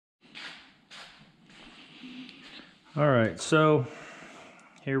All right, so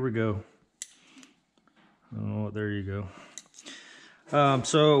here we go. Oh, there you go.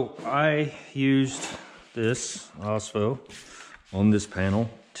 So I used this OSPO on this panel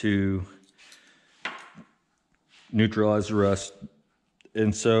to neutralize the rust.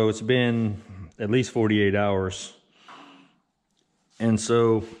 And so it's been at least 48 hours. And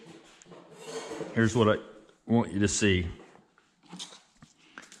so here's what I want you to see.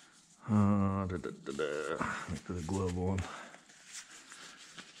 Let me put a glove on.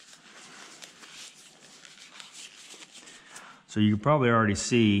 So you can probably already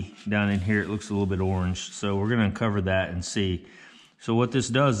see down in here, it looks a little bit orange. So we're gonna uncover that and see. So what this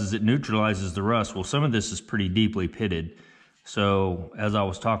does is it neutralizes the rust. Well, some of this is pretty deeply pitted. So as I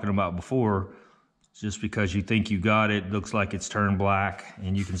was talking about before, just because you think you got it, looks like it's turned black,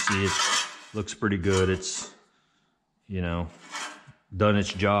 and you can see it looks pretty good. It's, you know, done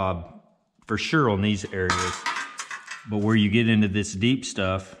its job for sure on these areas. But where you get into this deep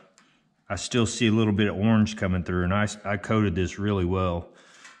stuff, I still see a little bit of orange coming through, and I coated this really well.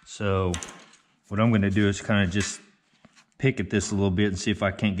 So what I'm gonna do is kind of just pick at this a little bit and see if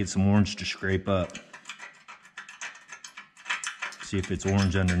I can't get some orange to scrape up. See if it's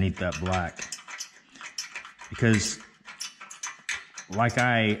orange underneath that black. Because like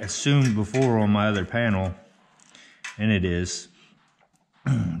I assumed before on my other panel, and it is,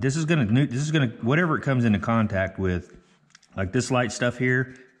 this is gonna, whatever it comes into contact with, like this light stuff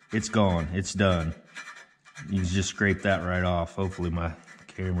here, it's gone, it's done. You can just scrape that right off. Hopefully my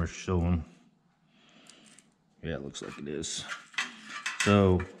camera's showing. Yeah, it looks like it is.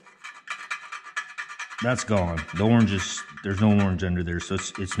 So that's gone. The orange is, there's no orange under there, so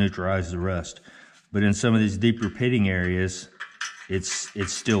it's neutralized the rust. But in some of these deeper pitting areas, it's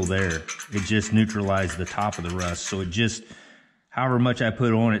still there. It just neutralized the top of the rust. So it just, however much I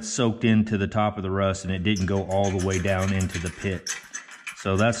put on, it soaked into the top of the rust, and it didn't go all the way down into the pit.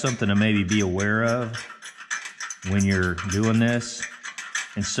 So that's something to maybe be aware of when you're doing this.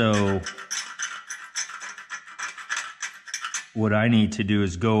 And so what I need to do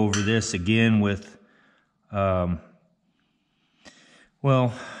is go over this again with, well,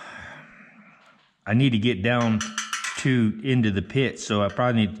 I need to get down into the pit. So I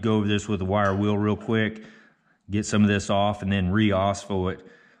probably need to go over this with a wire wheel real quick, get some of this off, and then re-OSPO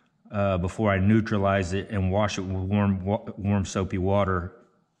it before I neutralize it and wash it with warm soapy water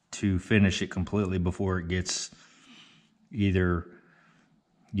to finish it completely before it gets either,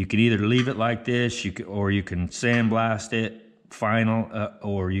 you could either leave it like this, or you can sandblast it final,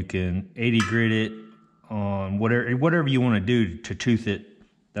 or you can 80 grit it on whatever you want to do to tooth it.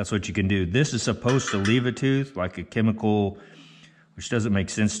 That's what you can do. This is supposed to leave a tooth, like a chemical, which doesn't make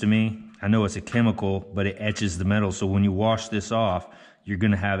sense to me. I know it's a chemical, but it etches the metal. So when you wash this off, you're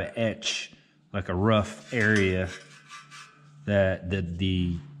gonna have an etch, like a rough area that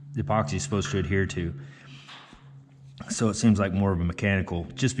the epoxy is supposed to adhere to. So it seems like more of a mechanical.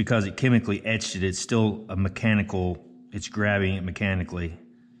 Just because it chemically etched it, it's still a mechanical, it's grabbing it mechanically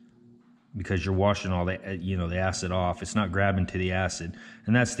because you're washing all the, you know, the acid off. It's not grabbing to the acid.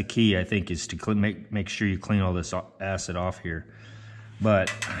 And that's the key, I think, is to make sure you clean all this acid off here. But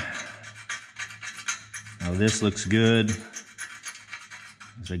now this looks good.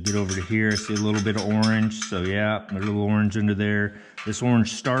 As I get over to here, I see a little bit of orange. So yeah, a little orange under there. This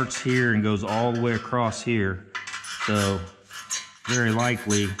orange starts here and goes all the way across here. So very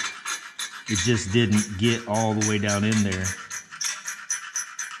likely it just didn't get all the way down in there.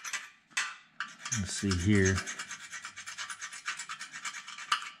 Let's see here.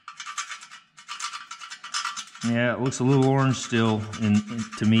 Yeah, it looks a little orange still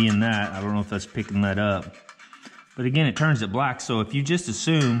to me in that. I don't know if that's picking that up. But again, it turns it black. So if you just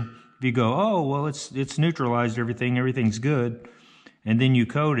assume, if you go, oh, well, it's neutralized everything's good, and then you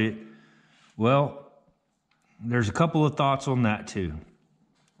coat it, well, there's a couple of thoughts on that too.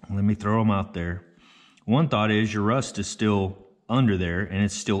 Let me throw them out there. One thought is your rust is still under there and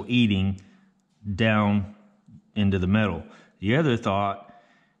it's still eating down into the metal. The other thought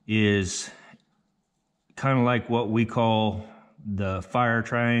is kind of like what we call the fire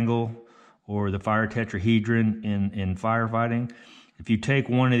triangle or the fire tetrahedron in firefighting. If you take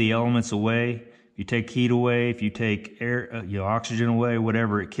one of the elements away, if you take heat away, if you take air, oxygen away,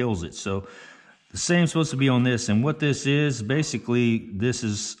 whatever, it kills it. So the same is supposed to be on this. And what this is, basically, this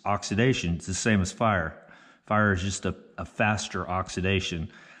is oxidation. It's the same as fire. Fire is just a faster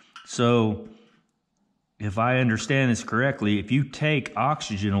oxidation. So if I understand this correctly, if you take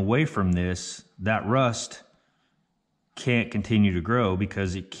oxygen away from this, that rust can't continue to grow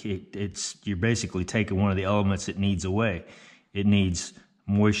because you're basically taking one of the elements it needs away. It needs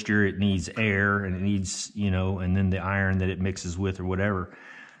moisture, it needs air, and it needs, you know, and then the iron that it mixes with or whatever.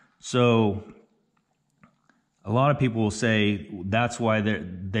 So a lot of people will say that's why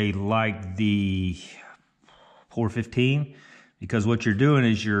they like the Pour 15, because what you're doing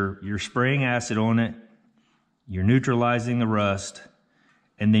is you're spraying acid on it, you're neutralizing the rust,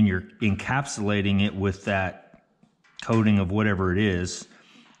 and then you're encapsulating it with that coating of whatever it is.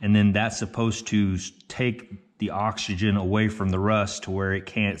 And then that's supposed to take the oxygen away from the rust to where it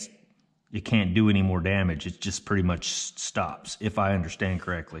can't do any more damage. It just pretty much stops, if I understand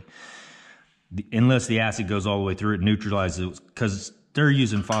correctly. Unless the acid goes all the way through it, neutralizes it, because they're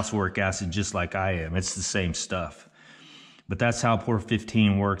using phosphoric acid just like I am. It's the same stuff. But that's how Pour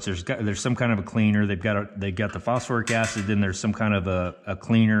 15 works. There's some kind of a cleaner. They've got the phosphoric acid, then there's some kind of a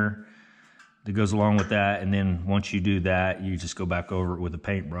cleaner that goes along with that, and then once you do that, you just go back over it with a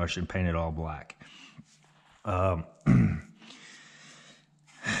paintbrush and paint it all black.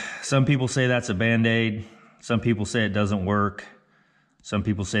 Some people say that's a Band-Aid. Some people say it doesn't work. Some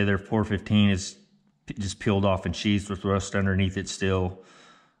people say their Pour 15 is just peeled off and sheathed with rust underneath it still.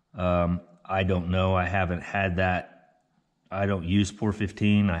 I don't know. I haven't had that. I don't use Pour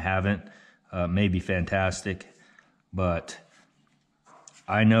 15. I haven't. May be fantastic, but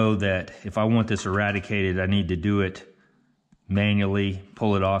I know that if I want this eradicated, I need to do it manually,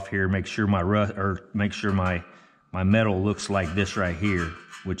 pull it off here, make sure my metal looks like this right here,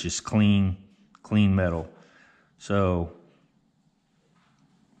 which is clean metal. So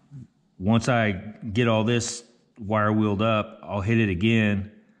once I get all this wire wheeled up, I'll hit it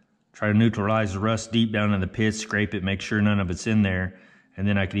again, try to neutralize the rust deep down in the pits, scrape it, make sure none of it's in there, and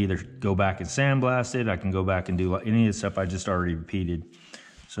then I could either go back and sandblast it, I can go back and do any of the stuff I just already repeated.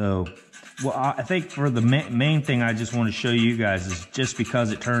 So, well, I think for the main thing I just want to show you guys is just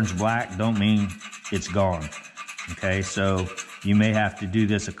because it turns black don't mean it's gone. Okay, so you may have to do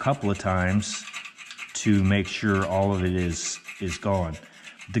this a couple of times to make sure all of it is gone.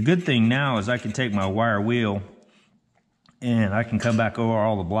 The good thing now is I can take my wire wheel and I can come back over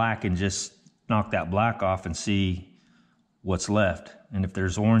all the black and just knock that black off and see what's left. And if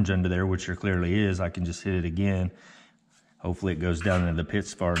there's orange under there, which there clearly is, I can just hit it again. Hopefully it goes down into the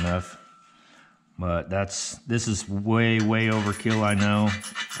pits far enough. But this is way overkill, I know.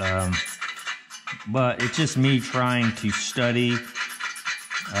 But it's just me trying to study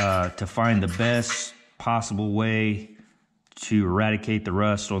to find the best possible way to eradicate the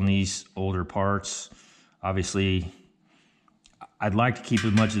rust on these older parts. Obviously, I'd like to keep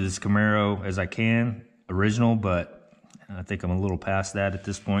as much of this Camaro as I can, original, but I think I'm a little past that at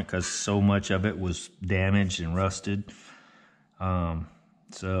this point because so much of it was damaged and rusted.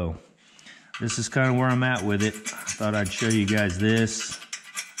 So this is kind of where I'm at with it. I thought I'd show you guys this.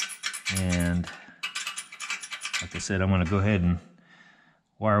 And like I said, I'm going to go ahead and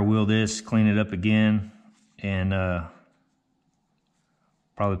wire wheel this, clean it up again, and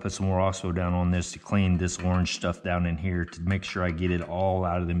probably put some more OXO down on this to clean this orange stuff down in here to make sure I get it all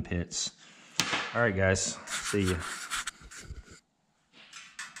out of them pits. All right, guys. See ya.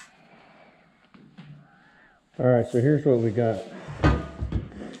 All right, so here's what we got.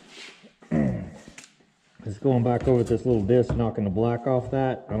 Just going back over this little disc, knocking the black off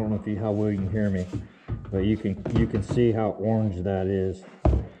that. I don't know how well you can hear me, but you can see how orange that is.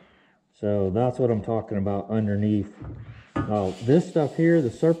 So that's what I'm talking about underneath. Now this stuff here, the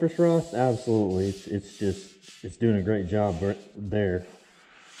surface rust, absolutely, it's doing a great job there.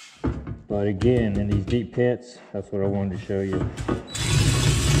 But again, in these deep pits, that's what I wanted to show you.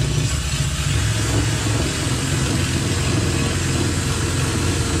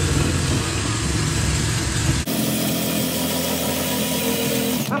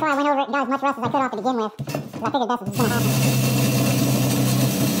 That's why I went over it and got as much rust as I could off to begin with. Because I figured that's what's going to happen.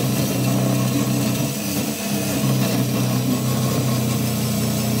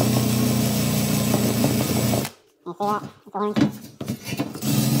 You see that? It's orange.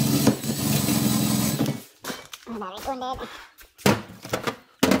 Oh, battery's going dead.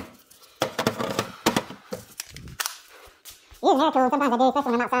 Using air tools, sometimes I do,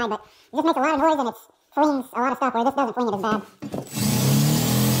 especially when I'm outside, but it just makes a lot of noise and it flings a lot of stuff where this doesn't fling it as bad.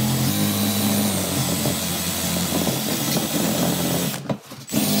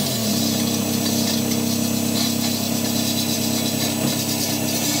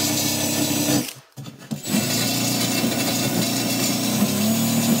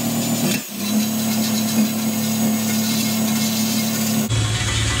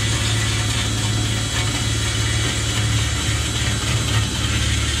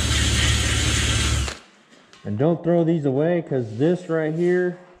 And don't throw these away, because this right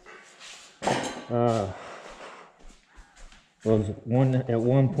here, was at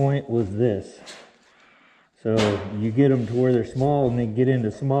one point was this. So you get them to where they're small and they get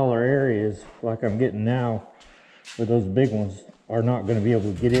into smaller areas like I'm getting now, but those big ones are not going to be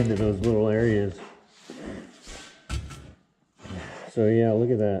able to get into those little areas. So yeah, look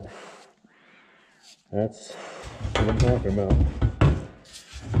at that. That's what I'm talking about.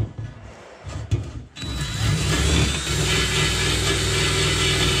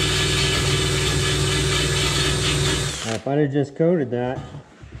 Now, if I'd have just coated that,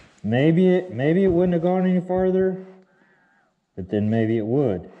 maybe it wouldn't have gone any farther, but then maybe it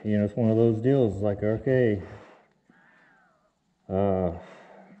would. You know, it's one of those deals like, okay,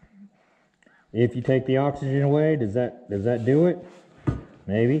 if you take the oxygen away, does that do it?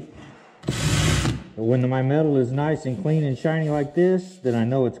 Maybe. But when my metal is nice and clean and shiny like this, then I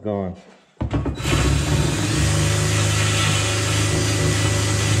know it's gone.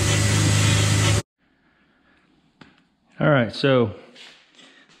 All right, so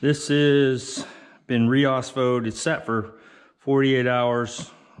this is been re-OSFO'd. It's sat for 48 hours,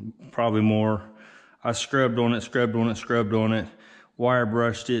 probably more. I scrubbed on it, wire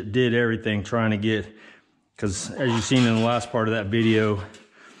brushed it, did everything trying to get, because as you've seen in the last part of that video,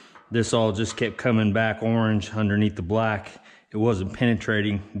 this all just kept coming back orange underneath the black. It wasn't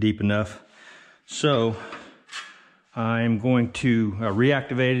penetrating deep enough. So I'm going to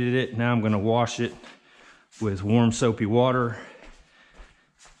reactivate it. Now I'm going to wash it with warm soapy water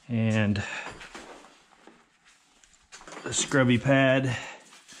and a scrubby pad.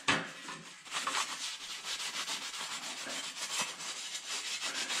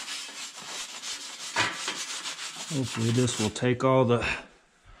 Hopefully this will take all the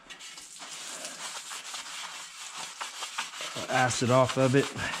acid off of it.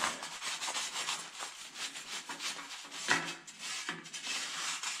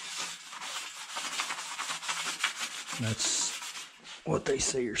 That's what they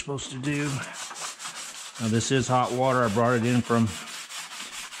say you're supposed to do. Now this is hot water. I brought it in from,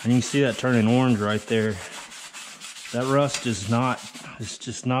 and you can see that turning orange right there. That rust is not, it's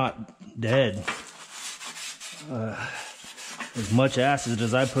just not dead. As much acid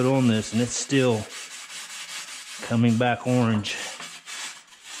as I put on this, and it's still coming back orange.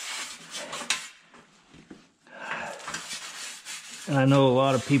 And I know a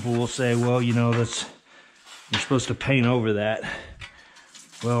lot of people will say, well, you know, that's, you're supposed to paint over that.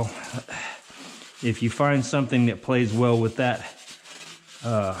 Well, if you find something that plays well with that,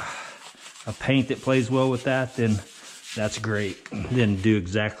 a paint that plays well with that, then that's great. Then do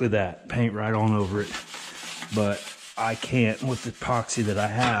exactly that. Paint right on over it. But I can't with the epoxy that I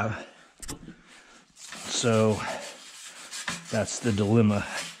have. So that's the dilemma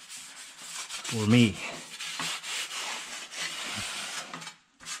for me.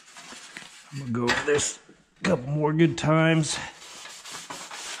 I'm gonna go over this a couple more good times.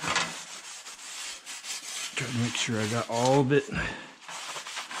 Try to make sure I got all of it.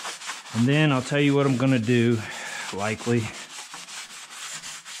 And then I'll tell you what I'm gonna do, likely,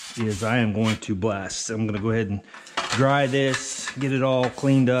 is I am going to blast. I'm gonna go ahead and dry this, get it all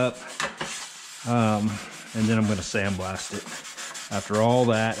cleaned up, and then I'm gonna sandblast it. After all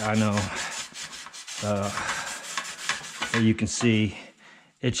that, I know, you can see,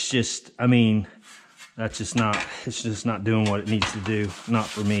 it's just, I mean, that's just not, it's just not doing what it needs to do, not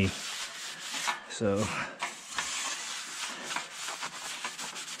for me. So,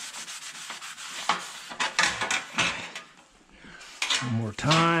 one more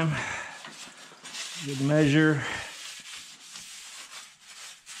time, good measure.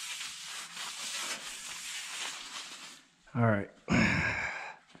 All right,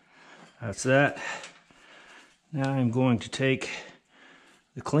 that's that. Now I'm going to take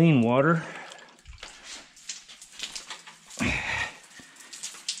the clean water,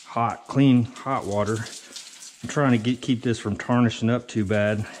 hot, clean, hot water. I'm trying to keep this from tarnishing up too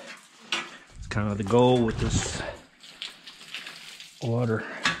bad. It's kind of the goal with this water.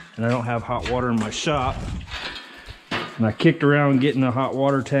 And I don't have hot water in my shop. And I kicked around getting a hot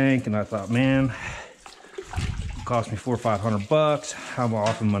water tank, and I thought, man, it cost me $400 or $500. How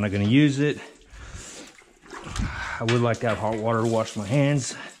often am I going to use it? I would like to have hot water to wash my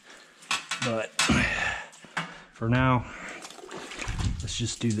hands, but for now, let's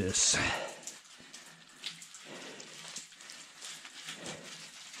just do this.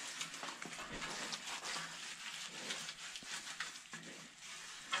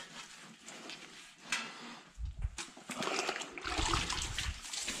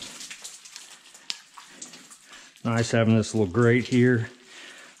 Nice having this little grate here.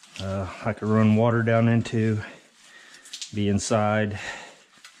 I could run water down into, be inside.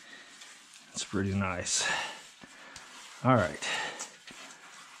 It's pretty nice. All right.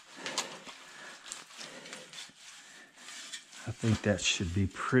 I think that should be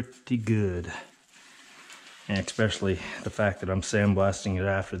pretty good. And especially the fact that I'm sandblasting it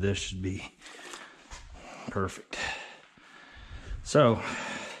after this should be perfect. So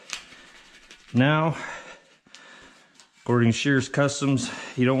now, according to Shears Customs,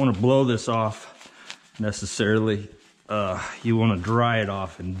 you don't want to blow this off necessarily. You want to dry it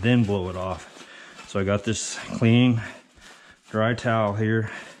off and then blow it off. So I got this clean, dry towel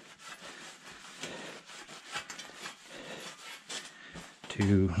here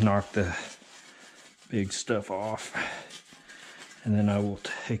to knock the big stuff off, and then I will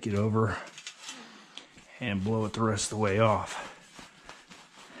take it over and blow it the rest of the way off.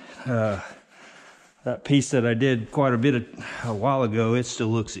 That piece that I did quite a bit a while ago, it still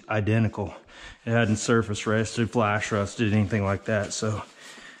looks identical. It hadn't surface rusted, flash rusted, anything like that, so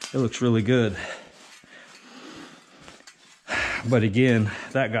it looks really good. But again,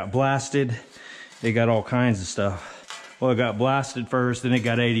 that got blasted. It got all kinds of stuff. Well, it got blasted first, then it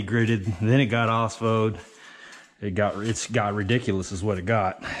got 80 gritted, then it got OSPO'd. It's got ridiculous is what it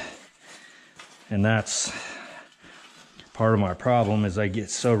got. And that's part of my problem, is I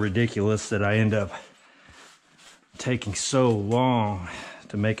get so ridiculous that I end up taking so long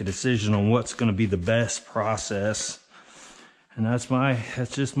to make a decision on what's going to be the best process. And that's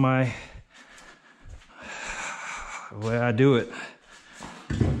just my way I do it.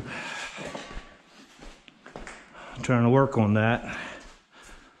 I'm trying to work on that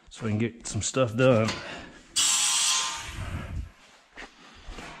so I can get some stuff done.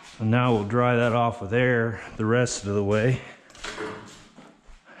 So now we'll dry that off with air the rest of the way.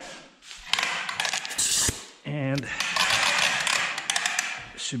 And it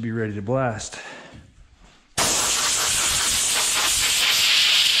should be ready to blast.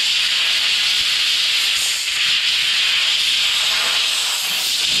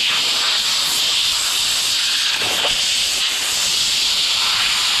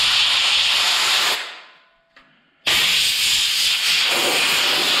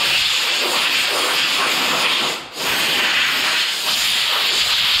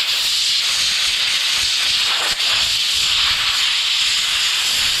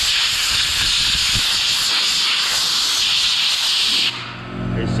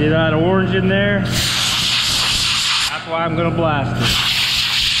 See that orange in there? That's why I'm gonna blast it.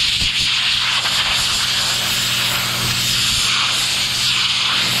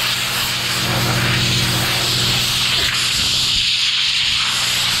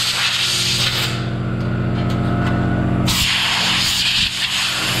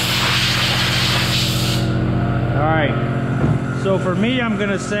 All right, so for me, I'm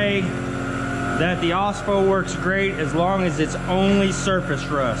gonna say that the OSPO works great as long as it's only surface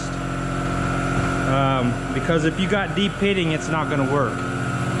rust. Because if you got deep pitting, it's not gonna work.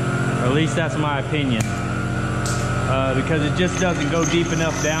 Or at least that's my opinion. Because it just doesn't go deep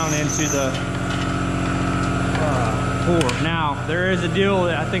enough down into the pore. Now, there is a deal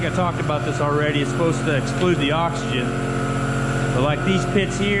that I think I talked about this already. It's supposed to exclude the oxygen. But like these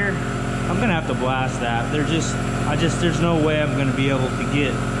pits here, I'm gonna have to blast that. There's no way I'm gonna be able to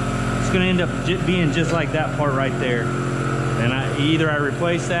get. It's gonna end up being just like that part right there. And either I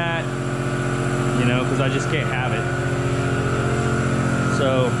replace that, you know, because I just can't have it.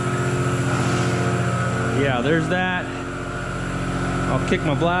 So, yeah, there's that. I'll kick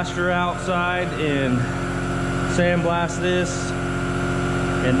my blaster outside and sandblast this,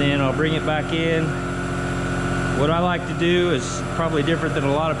 and then I'll bring it back in. What I like to do is probably different than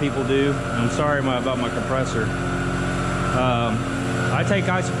a lot of people do. I'm sorry about my compressor. I take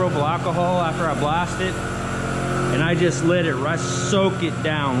isopropyl alcohol after I blast it, and I just let it soak it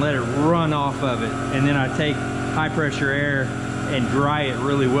down, let it run off of it. And then I take high pressure air and dry it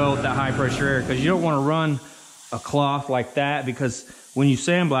really well with that high pressure air, because you don't want to run a cloth like that, because when you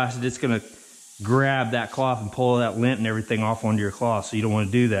sandblast it, it's going to grab that cloth and pull that lint and everything off onto your cloth, so you don't want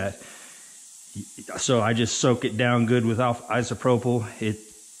to do that. So I just soak it down good with isopropyl. It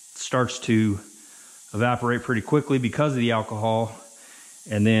starts to evaporate pretty quickly because of the alcohol,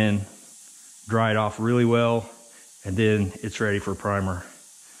 and then dry it off really well, and then it's ready for primer.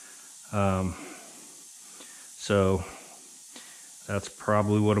 So that's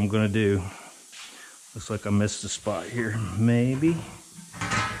probably what I'm gonna do. Looks like I missed a spot here, maybe.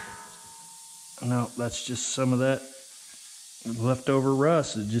 No, that's just some of that leftover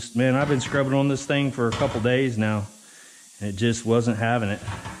rust. It just, man, I've been scrubbing on this thing for a couple days now, and it just wasn't having it.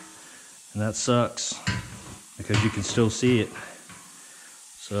 And that sucks, because you can still see it.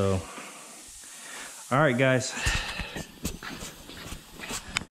 So, all right, guys.